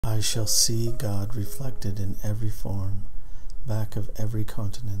I shall see God reflected in every form, back of every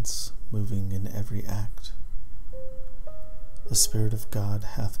countenance, moving in every act. The Spirit of God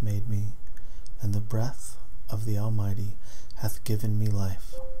hath made me, and the breath of the Almighty hath given me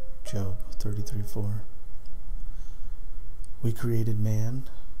life. Job 33:4. We created man,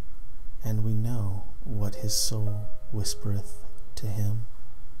 and we know what his soul whispereth to him,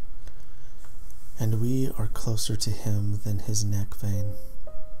 and we are closer to him than his neck vein.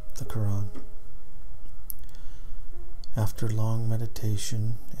 The Quran. After long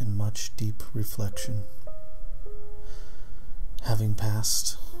meditation and much deep reflection, having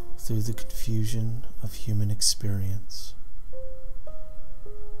passed through the confusion of human experience,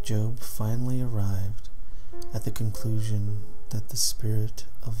 Job finally arrived at the conclusion that the Spirit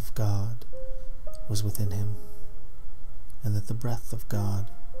of God was within him, and that the breath of God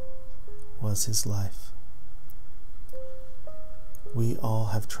was his life. We all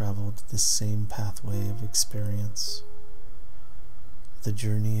have traveled this same pathway of experience, the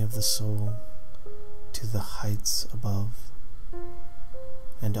journey of the soul to the heights above,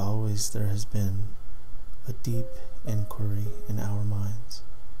 and always there has been a deep inquiry in our minds.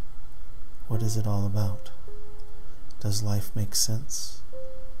 What is it all about? Does life make sense?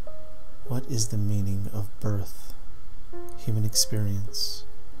 What is the meaning of birth, human experience,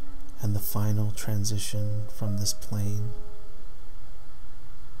 and the final transition from this plane,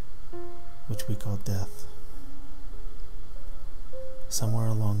 which we call death? Somewhere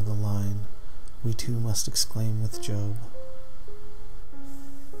along the line, we too must exclaim with Job,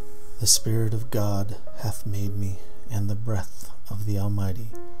 "The Spirit of God hath made me, and the breath of the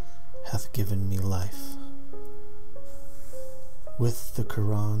Almighty hath given me life." With the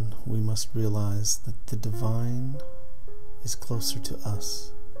Quran, we must realize that the divine is closer to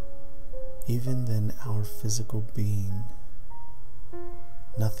us even than our physical being.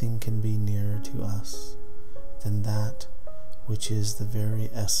 Nothing can be nearer to us than that which is the very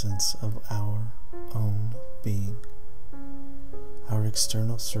essence of our own being. Our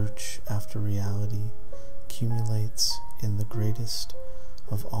external search after reality accumulates in the greatest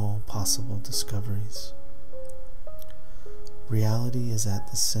of all possible discoveries. Reality is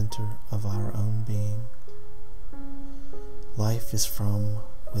at the center of our own being. Life is from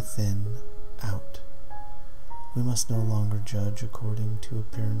within out. We must no longer judge according to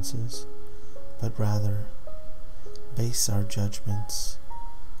appearances, but rather base our judgments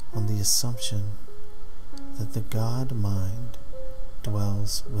on the assumption that the God mind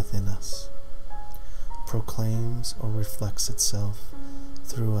dwells within us, proclaims or reflects itself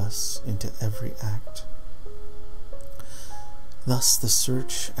through us into every act. Thus, the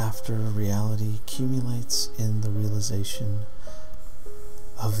search after reality accumulates in the realization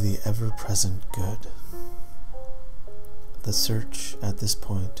of the ever-present good. The search at this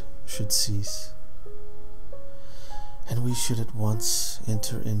point should cease, and we should at once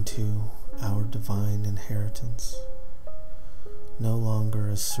enter into our divine inheritance, no longer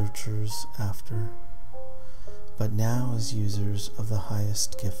as searchers after, but now as users of the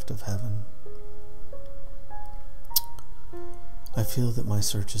highest gift of heaven. I feel that my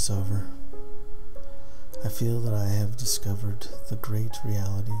search is over. I feel that I have discovered the great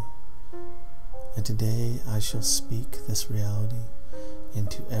reality, and today I shall speak this reality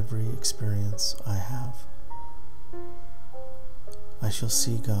into every experience I have. I shall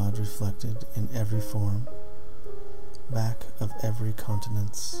see God reflected in every form, back of every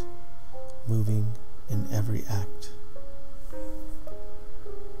countenance, moving in every act.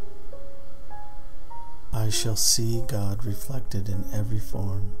 I shall see God reflected in every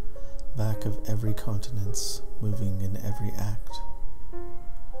form, back of every countenance, moving in every act.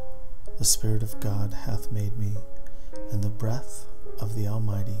 The Spirit of God hath made me, and the breath of the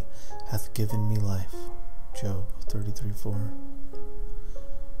Almighty hath given me life. Job 33:4.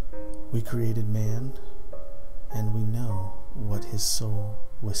 We created man, and we know what his soul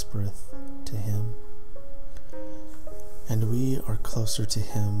whispereth to him, and we are closer to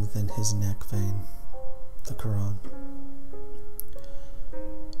him than his neck vein. The Quran.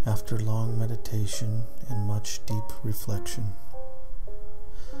 After long meditation and much deep reflection,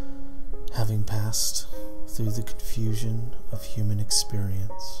 having passed through the confusion of human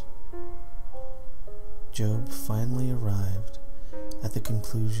experience, Job finally arrived at the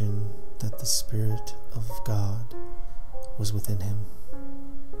conclusion that the Spirit of God was within him,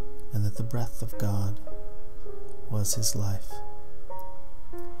 and that the breath of God was his life.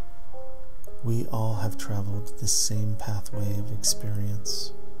 We all have traveled this same pathway of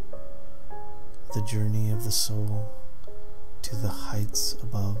experience, the journey of the soul to the heights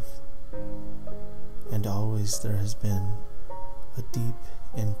above, and always there has been a deep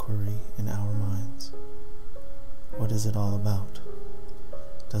inquiry in our minds. What is it all about?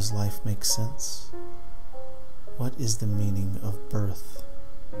 Does life make sense? What is the meaning of birth,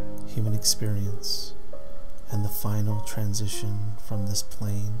 human experience, and the final transition from this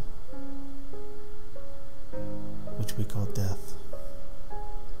plane, which we call death?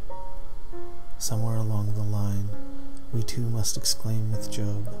 Somewhere along the line, we too must exclaim with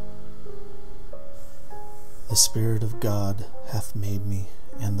Job, "The Spirit of God hath made me,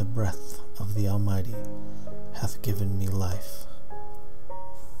 and the breath of the Almighty hath given me life."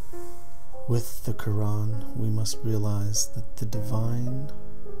 With the Quran, we must realize that the divine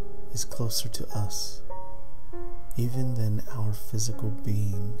is closer to us, even than our physical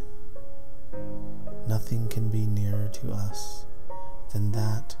being. Nothing can be nearer to us than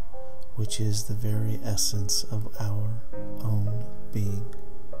that which is the very essence of our own being.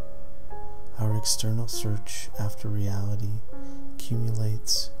 Our external search after reality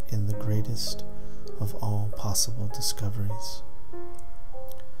accumulates in the greatest of all possible discoveries.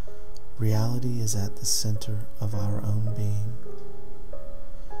 Reality is at the center of our own being.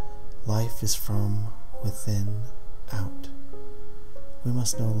 Life is from within out. We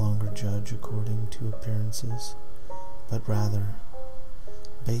must no longer judge according to appearances, but rather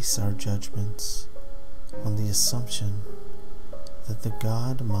base our judgments on the assumption that the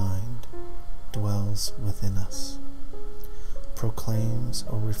God mind dwells within us, proclaims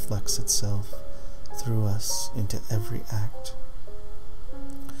or reflects itself through us into every act.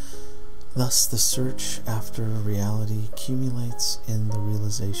 Thus, the search after reality accumulates in the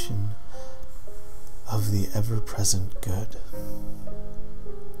realization of the ever-present good.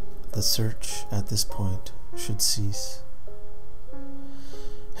 The search at this point should cease,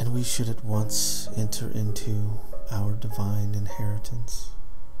 and we should at once enter into our divine inheritance,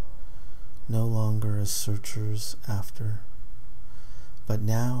 no longer as searchers after, but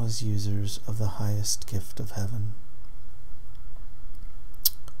now as users of the highest gift of heaven.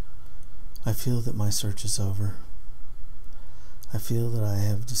 I feel that my search is over. I feel that I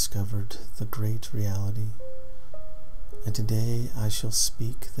have discovered the great reality, and today I shall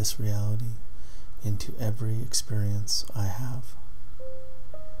speak this reality into every experience I have.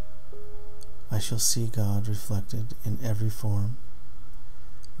 I shall see God reflected in every form,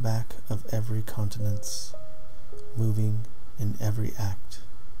 back of every countenance, moving in every act.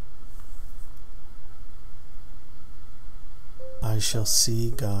 I shall see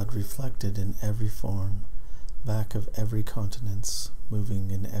God reflected in every form, back of every countenance,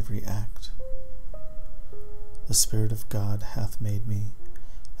 moving in every act. The Spirit of God hath made me,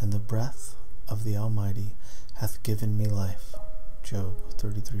 and the breath of the Almighty hath given me life. Job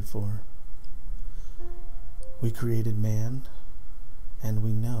 33:4. We created man, and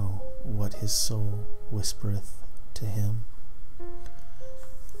we know what his soul whispereth to him,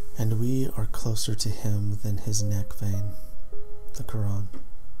 and we are closer to him than his neck vein. The Quran.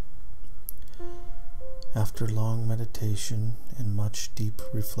 After long meditation and much deep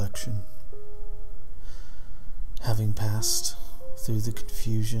reflection, having passed through the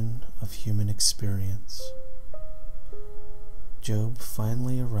confusion of human experience, Job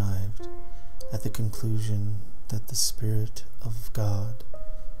finally arrived at the conclusion that the Spirit of God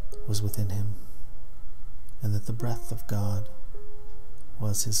was within him, and that the breath of God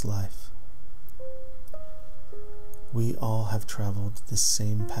was his life. We all have traveled this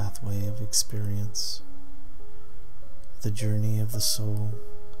same pathway of experience, the journey of the soul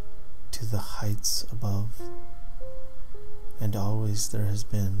to the heights above, and always there has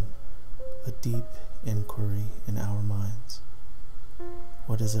been a deep inquiry in our minds.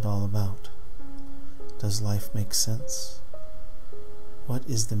 What is it all about? Does life make sense? What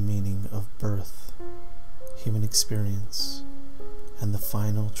is the meaning of birth, human experience, and the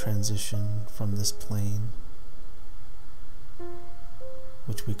final transition from this plane,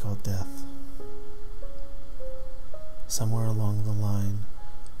 which we call death? Somewhere along the line,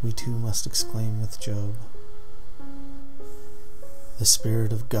 we too must exclaim with Job, "The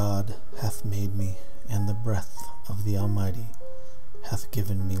Spirit of God hath made me, and the breath of the Almighty hath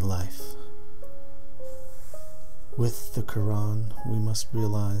given me life." With the Quran, we must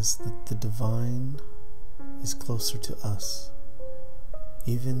realize that the divine is closer to us,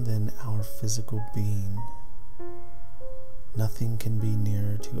 even than our physical being. Nothing can be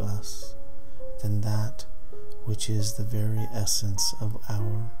nearer to us than that which is the very essence of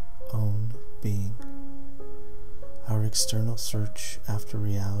our own being. Our external search after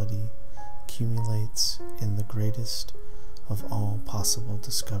reality accumulates in the greatest of all possible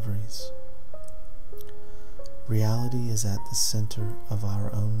discoveries. Reality is at the center of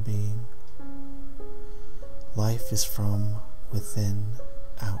our own being. Life is from within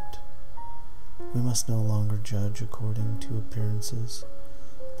out. We must no longer judge according to appearances,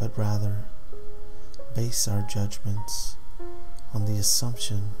 but rather base our judgments on the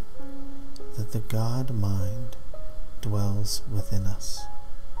assumption that the God mind dwells within us,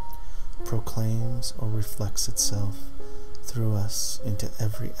 proclaims or reflects itself through us into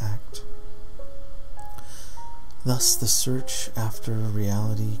every act. Thus, the search after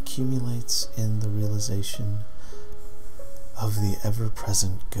reality accumulates in the realization of the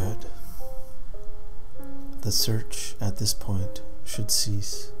ever-present good. The search at this point should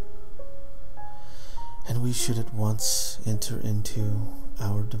cease, and we should at once enter into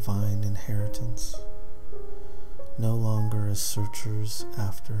our divine inheritance, no longer as searchers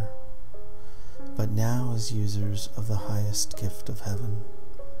after, but now as users of the highest gift of heaven.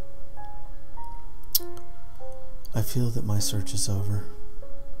 I feel that my search is over.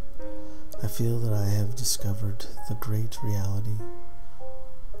 I feel that I have discovered the great reality,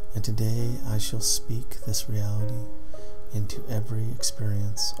 and today I shall speak this reality into every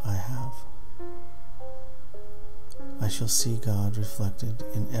experience I have. I shall see God reflected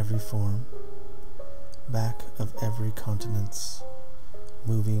in every form, back of every countenance,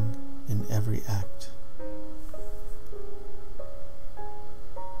 moving in every act.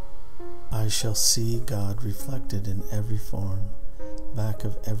 I shall see God reflected in every form, back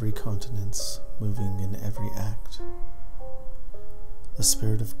of every countenance, moving in every act. The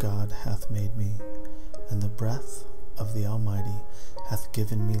Spirit of God hath made me, and the breath of the Almighty hath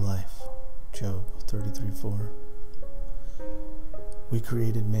given me life. Job 33:4. We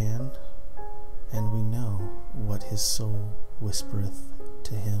created man, and we know what his soul whispereth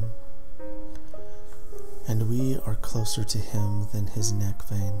to him, and we are closer to him than his neck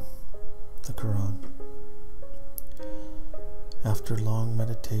vein. The Quran. After long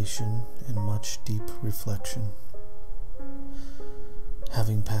meditation and much deep reflection,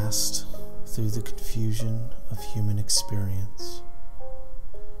 having passed through the confusion of human experience,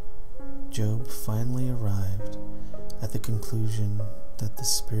 Job finally arrived at the conclusion that the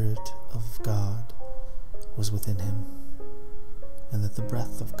Spirit of God was within him, and that the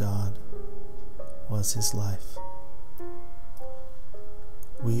breath of God was his life.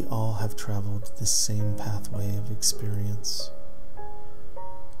 We all have traveled this same pathway of experience,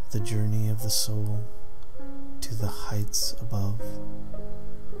 the journey of the soul to the heights above,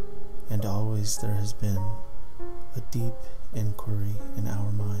 and always there has been a deep inquiry in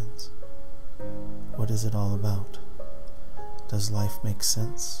our minds. What is it all about? Does life make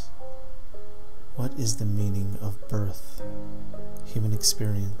sense? What is the meaning of birth, human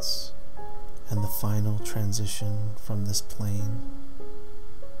experience, and the final transition from this plane,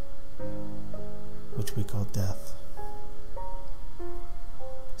 which we call death?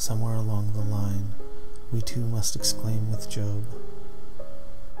 Somewhere along the line, we too must exclaim with Job,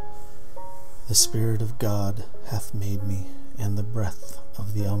 "The Spirit of God hath made me, and the breath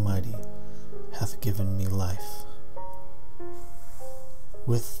of the Almighty hath given me life."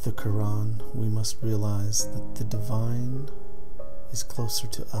 With the Quran, we must realize that the divine is closer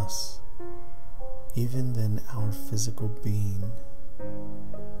to us, even than our physical being.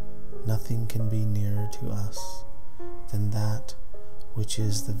 Nothing can be nearer to us than that which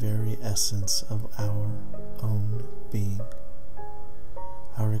is the very essence of our own being.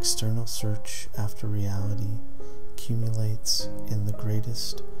 Our external search after reality accumulates in the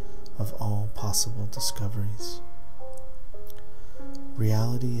greatest of all possible discoveries.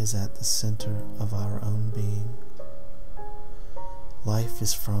 Reality is at the center of our own being. Life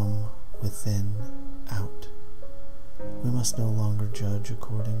is from within out. We must no longer judge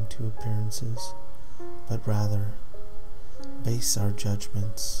according to appearances, but rather base our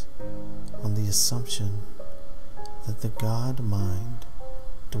judgments on the assumption that the God mind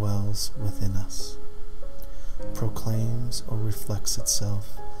dwells within us, proclaims or reflects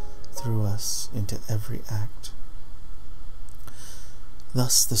itself through us into every act.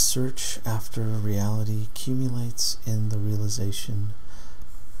 Thus, the search after reality accumulates in the realization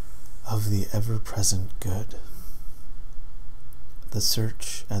of the ever-present good. The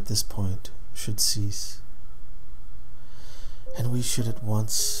search at this point should cease, and we should at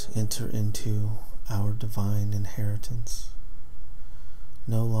once enter into our divine inheritance,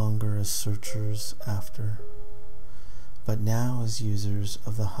 no longer as searchers after, but now as users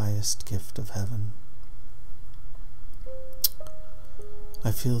of the highest gift of heaven.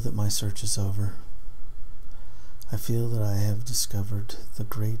 I feel that my search is over. I feel that I have discovered the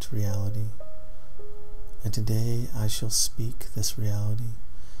great reality, and today I shall speak this reality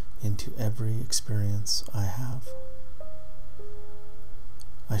into every experience I have.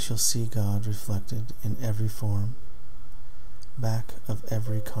 I shall see God reflected in every form, back of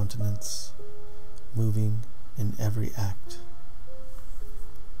every countenance, moving in every act.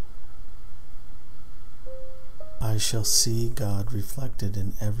 I shall see God reflected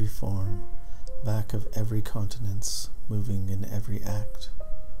in every form, back of every countenance, moving in every act.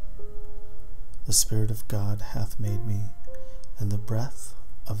 The Spirit of God hath made me, and the breath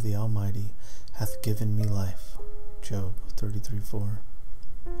of the Almighty hath given me life. Job 33:4.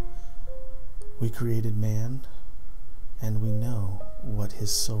 We created man, and we know what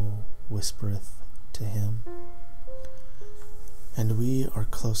his soul whispereth to him, and we are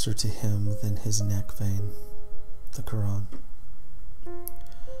closer to him than his neck vein. The Quran.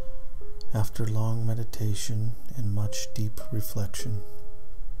 After long meditation and much deep reflection,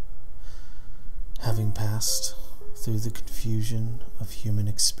 having passed through the confusion of human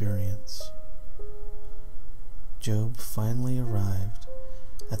experience, Job finally arrived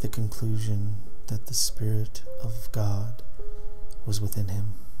at the conclusion that the Spirit of God was within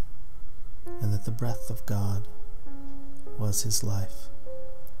him, and that the breath of God was his life.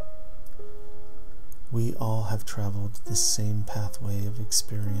 We all have traveled this same pathway of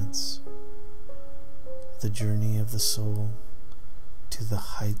experience, the journey of the soul to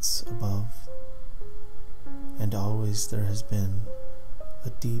the heights above, and always there has been a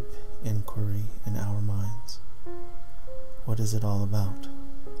deep inquiry in our minds. What is it all about?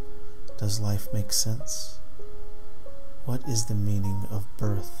 Does life make sense? What is the meaning of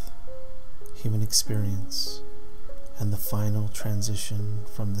birth, human experience, and the final transition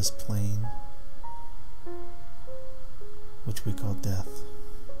from this plane, which we call death?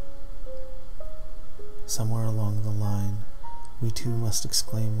 Somewhere along the line, we too must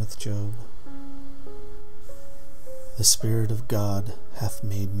exclaim with Job, "The Spirit of God hath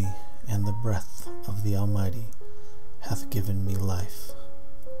made me, and the breath of the Almighty hath given me life."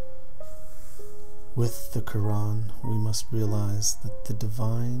 With the Quran, we must realize that the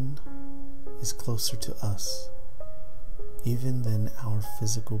divine is closer to us, even than our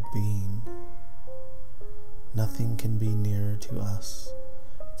physical being. Nothing can be nearer to us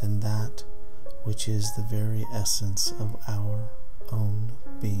than that which is the very essence of our own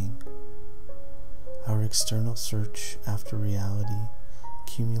being. Our external search after reality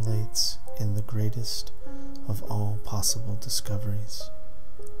accumulates in the greatest of all possible discoveries.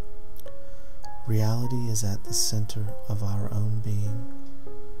 Reality is at the center of our own being.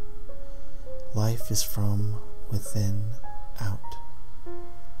 Life is from within out.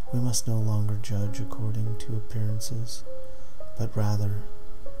 We must no longer judge according to appearances, but rather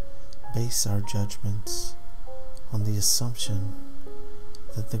base our judgments on the assumption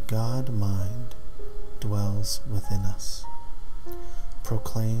that the God mind dwells within us,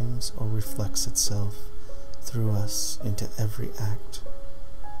 proclaims or reflects itself through us into every act.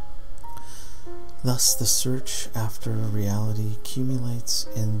 Thus, the search after reality accumulates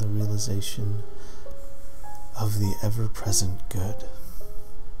in the realization of the ever-present good.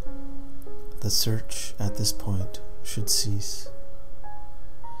 The search at this point should cease,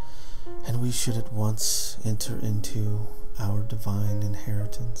 and we should at once enter into our divine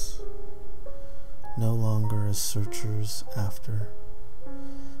inheritance, no longer as searchers after,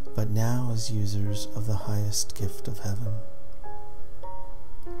 but now as users of the highest gift of heaven.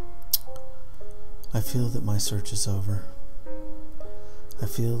 I feel that my search is over. I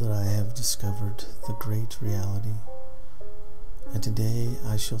feel that I have discovered the great reality, and today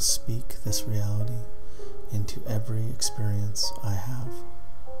I shall speak this reality into every experience I have.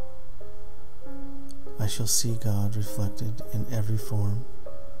 I shall see God reflected in every form,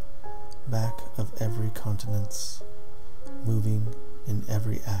 back of every countenance, moving in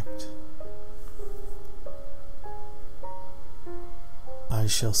every act. I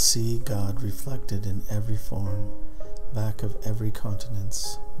shall see God reflected in every form, back of every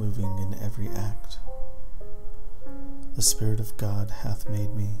countenance, moving in every act. The Spirit of God hath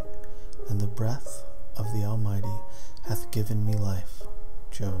made me, and the breath of the Almighty hath given me life.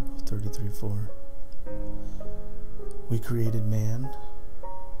 Job 33:4. We created man,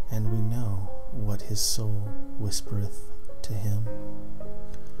 and we know what his soul whispereth to him,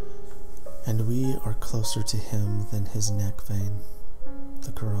 and we are closer to him than his neck vein.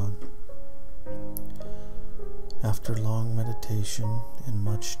 The Quran. After long meditation and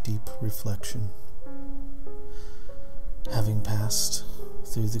much deep reflection, having passed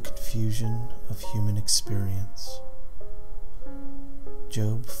through the confusion of human experience,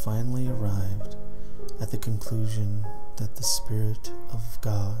 Job finally arrived at the conclusion that the Spirit of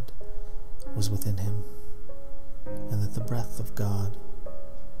God was within him, and that the breath of God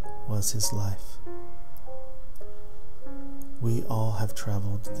was his life. We all have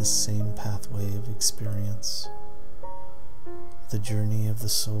traveled this same pathway of experience, the journey of the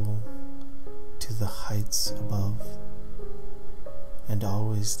soul to the heights above. And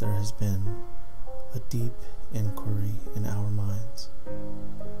always there has been a deep inquiry in our minds.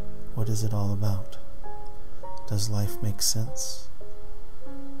 What is it all about? Does life make sense?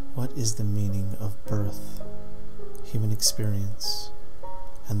 What is the meaning of birth, human experience,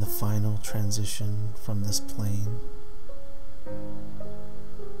 and the final transition from this plane,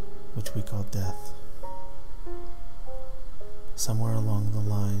 which we call death? Somewhere along the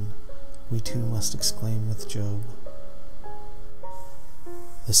line, we too must exclaim with Job,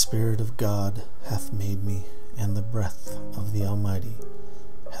 "The Spirit of God hath made me, and the breath of the Almighty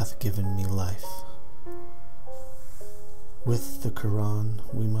hath given me life." With the Quran,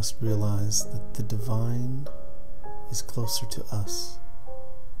 we must realize that the divine is closer to us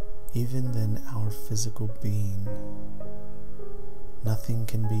even than our physical being. Nothing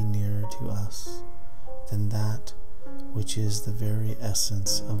can be nearer to us than that which is the very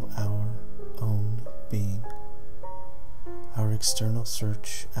essence of our own being. Our external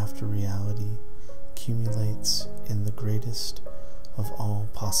search after reality accumulates in the greatest of all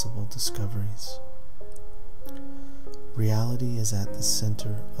possible discoveries. Reality is at the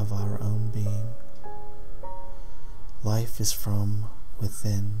center of our own being. Life is from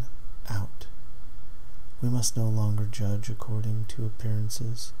within out. We must no longer judge according to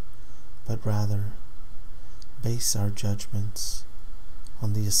appearances, but rather base our judgments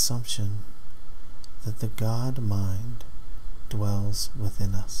on the assumption that the God mind dwells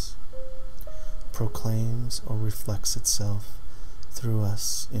within us, proclaims or reflects itself through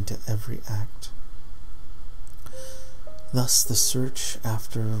us into every act. Thus, the search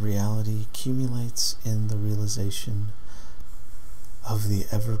after reality accumulates in the realization of the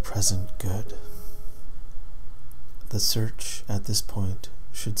ever-present good. The search at this point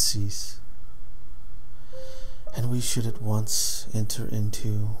should cease, and we should at once enter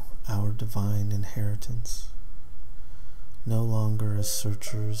into our divine inheritance, no longer as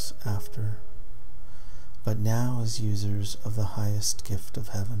searchers after, but now as users of the highest gift of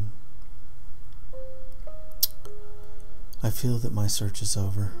heaven. I feel that my search is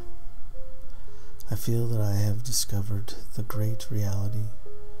over. I feel that I have discovered the great reality,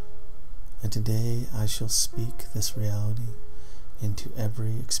 and today I shall speak this reality into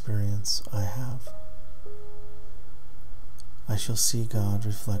every experience I have. I shall see God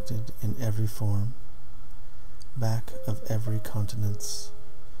reflected in every form, back of every countenance,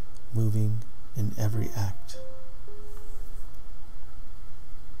 moving in every act.